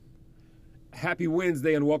Happy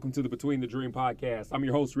Wednesday and welcome to the Between the Dream podcast. I'm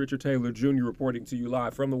your host, Richard Taylor Jr., reporting to you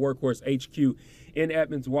live from the Workhorse HQ in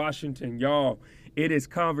Edmonds, Washington. Y'all, it is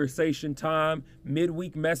conversation time,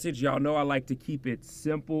 midweek message. Y'all know I like to keep it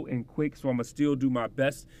simple and quick, so I'm going to still do my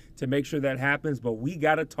best to make sure that happens, but we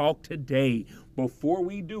got to talk today. Before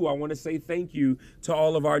we do, I want to say thank you to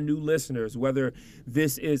all of our new listeners, whether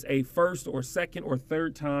this is a first or second or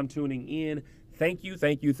third time tuning in. Thank you.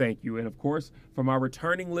 And of course, for my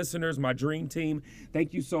returning listeners, my dream team,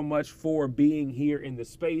 thank you so much for being here in the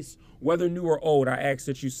space. Whether new or old, I ask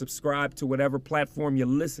that you subscribe to whatever platform you're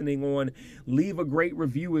listening on. Leave a great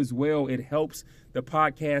review as well. It helps the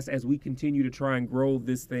podcast as we continue to try and grow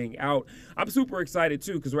this thing out. I'm super excited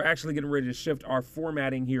too, because we're actually getting ready to shift our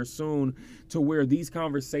formatting here soon to where these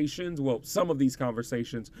conversations, well, some of these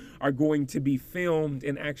conversations are going to be filmed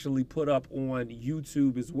and actually put up on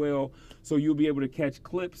YouTube as well. So you'll be able to catch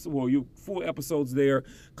clips, full episodes there,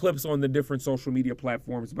 clips on the different social media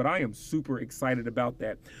platforms. But I am super excited about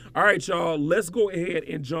that. All right, y'all, let's go ahead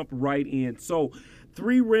and jump right in. So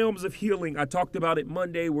 3 realms of healing. I talked about it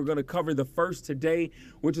Monday. We're going to cover the first today,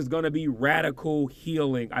 which is going to be radical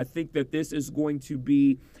healing. I think that this is going to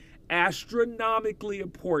be astronomically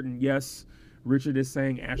important. Yes, Richard is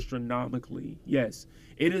saying astronomically. Yes,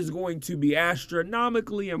 it is going to be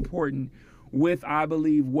astronomically important with, I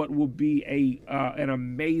believe, what will be an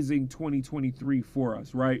amazing 2023 for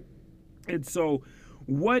us, right? And so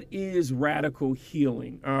what is radical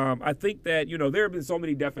healing? I think that, there have been so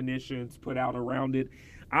many definitions put out around it.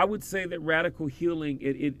 I would say that radical healing,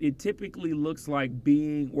 it typically looks like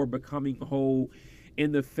being or becoming whole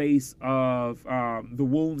in the face of the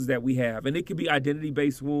wounds that we have. And it could be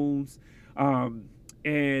identity-based wounds,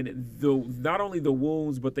 and not only the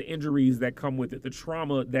wounds, but the injuries that come with it, the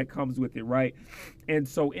trauma that comes with it, right? And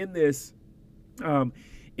so in this,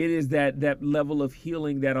 it is that level of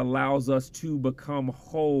healing that allows us to become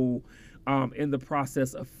whole in the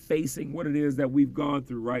process of facing what it is that we've gone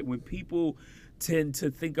through, right? When people tend to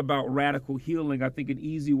think about radical healing, I think an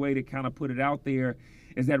easy way to kind of put it out there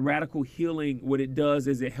is that radical healing, what it does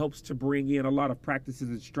is it helps to bring in a lot of practices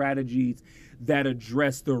and strategies that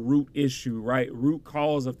address the root issue, right? Root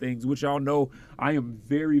cause of things, which y'all know I am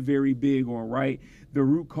very, very big on, right? The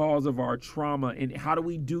root cause of our trauma. And how do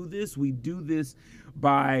we do this? We do this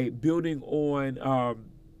by building on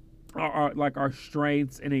our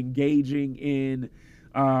strengths and engaging in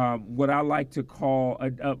what I like to call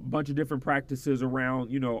a bunch of different practices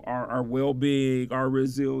around, our well-being, our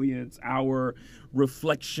resilience, our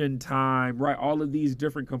reflection time, right? All of these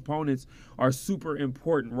different components are super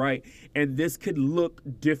important, right? And this could look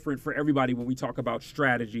different for everybody when we talk about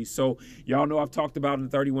strategy. So y'all know I've talked about in the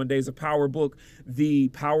 31 Days of Power book, the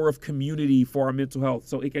power of community for our mental health.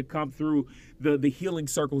 So it can come through the healing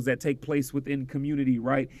circles that take place within community,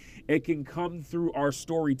 right? It can come through our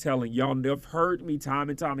storytelling. Y'all have heard me time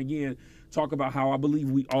and time again talk about how I believe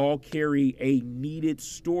we all carry a needed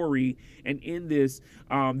story. And in this,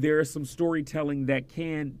 there is some storytelling that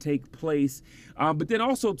can take place. But then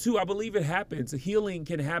also, too, I believe it happens. Healing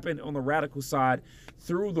can happen on the radical side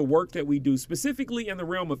through the work that we do, specifically in the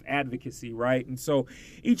realm of advocacy, right? And so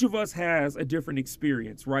each of us has a different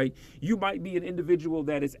experience, right? You might be an individual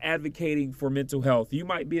that is advocating for mental health. You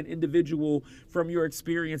might be an individual from your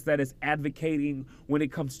experience that is advocating when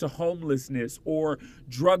it comes to homelessness or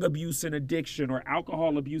drug abuse and addiction or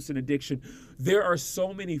alcohol abuse and addiction. There are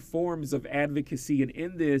so many forms of advocacy. And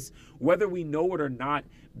in this, whether we know it or not,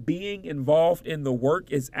 being involved in the work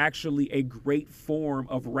is actually a great form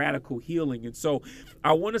of radical healing. And so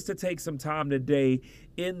I want us to take some time today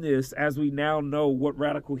in this, as we now know what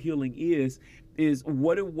radical healing is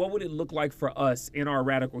what would it look like for us in our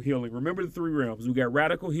radical healing? Remember the 3 realms. We got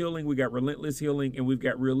radical healing, we got relentless healing, and we've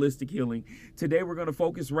got realistic healing. Today we're going to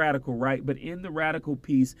focus radical, right? But in the radical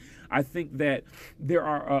piece, I think that there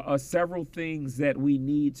are several things that we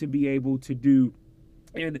need to be able to do.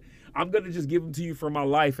 And I'm going to just give them to you from my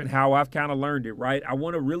life and how I've kind of learned it, right? I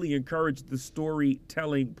want to really encourage the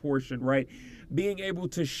storytelling portion, right? Being able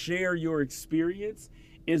to share your experience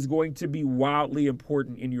is going to be wildly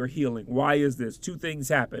important in your healing. Why is this? 2 things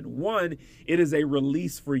happen. 1, it is a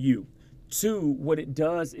release for you. 2, what it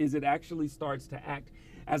does is it actually starts to act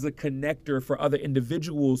as a connector for other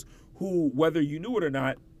individuals who, whether you knew it or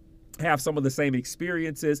not, have some of the same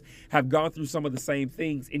experiences, have gone through some of the same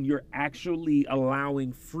things, and you're actually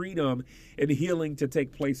allowing freedom and healing to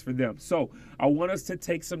take place for them. So I want us to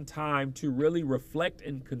take some time to really reflect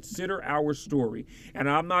and consider our story. And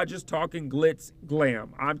I'm not just talking glitz,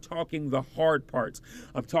 glam. I'm talking the hard parts.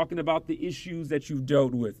 I'm talking about the issues that you've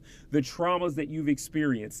dealt with, the traumas that you've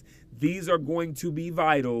experienced. These are going to be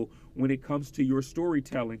vital when it comes to your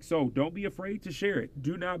storytelling. So don't be afraid to share it.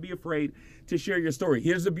 Do not be afraid to share your story.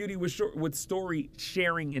 Here's the beauty with story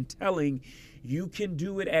sharing and telling. You can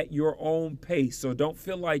do it at your own pace. So don't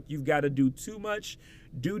feel like you've got to do too much.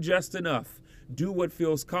 Do just enough. Do what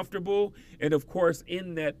feels comfortable. And of course,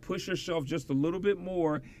 in that, push yourself just a little bit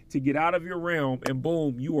more to get out of your realm, and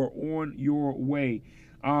boom, you are on your way.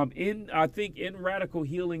 I think in radical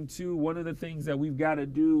healing too, one of the things that we've got to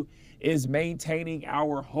do is maintaining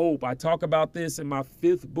our hope. I talk about this in my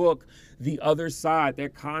 5th book, The Other Side,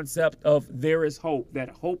 that concept of there is hope, that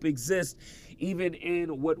hope exists even in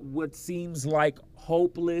what seems like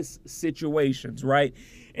hopeless situations, right?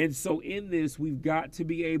 And so in this, we've got to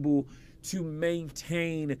be able to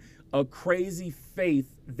maintain a crazy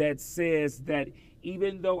faith that says that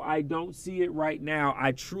even though I don't see it right now,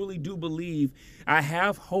 I truly do believe, I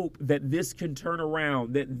have hope that this can turn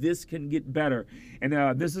around, that this can get better. And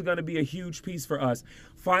this is going to be a huge piece for us.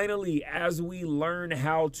 Finally, as we learn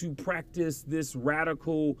how to practice this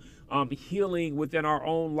radical healing within our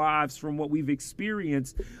own lives from what we've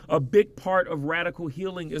experienced, a big part of radical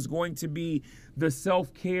healing is going to be the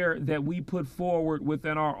self-care that we put forward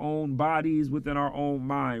within our own bodies, within our own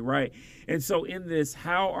mind, right? And so in this,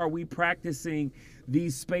 how are we practicing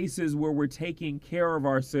these spaces where we're taking care of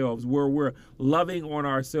ourselves, where we're loving on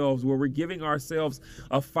ourselves, where we're giving ourselves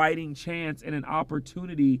a fighting chance and an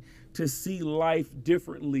opportunity to see life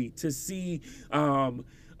differently, to see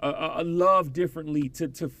a love differently,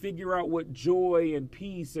 to figure out what joy and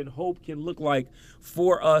peace and hope can look like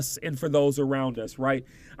for us and for those around us, right?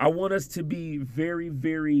 I want us to be very,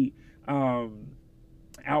 very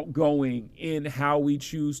outgoing in how we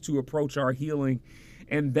choose to approach our healing.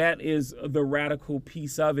 And that is the radical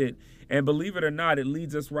piece of it. And believe it or not, it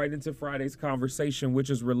leads us right into Friday's conversation, which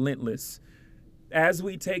is relentless. As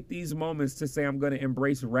we take these moments to say, I'm going to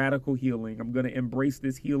embrace radical healing, I'm going to embrace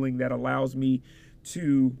this healing that allows me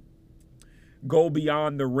to go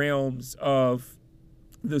beyond the realms of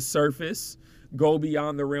the surface, go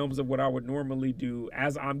beyond the realms of what I would normally do.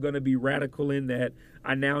 As I'm going to be radical in that,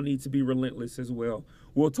 I now need to be relentless as well.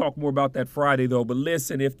 We'll talk more about that Friday, though. But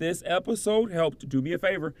listen, if this episode helped, do me a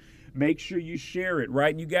favor. Make sure you share it,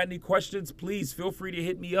 right? And you got any questions, please feel free to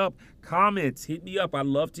hit me up. Comments, hit me up. I'd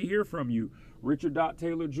love to hear from you.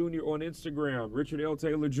 Richard.Taylor Jr. on Instagram, Richard L.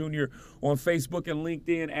 Taylor Jr. on Facebook and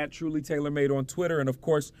LinkedIn, at Truly TaylorMade on Twitter. And of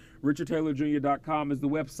course, RichardTaylorJr.com is the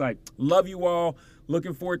website. Love you all.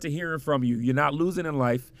 Looking forward to hearing from you. You're not losing in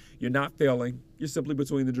life. You're not failing. You're simply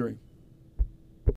between the dream.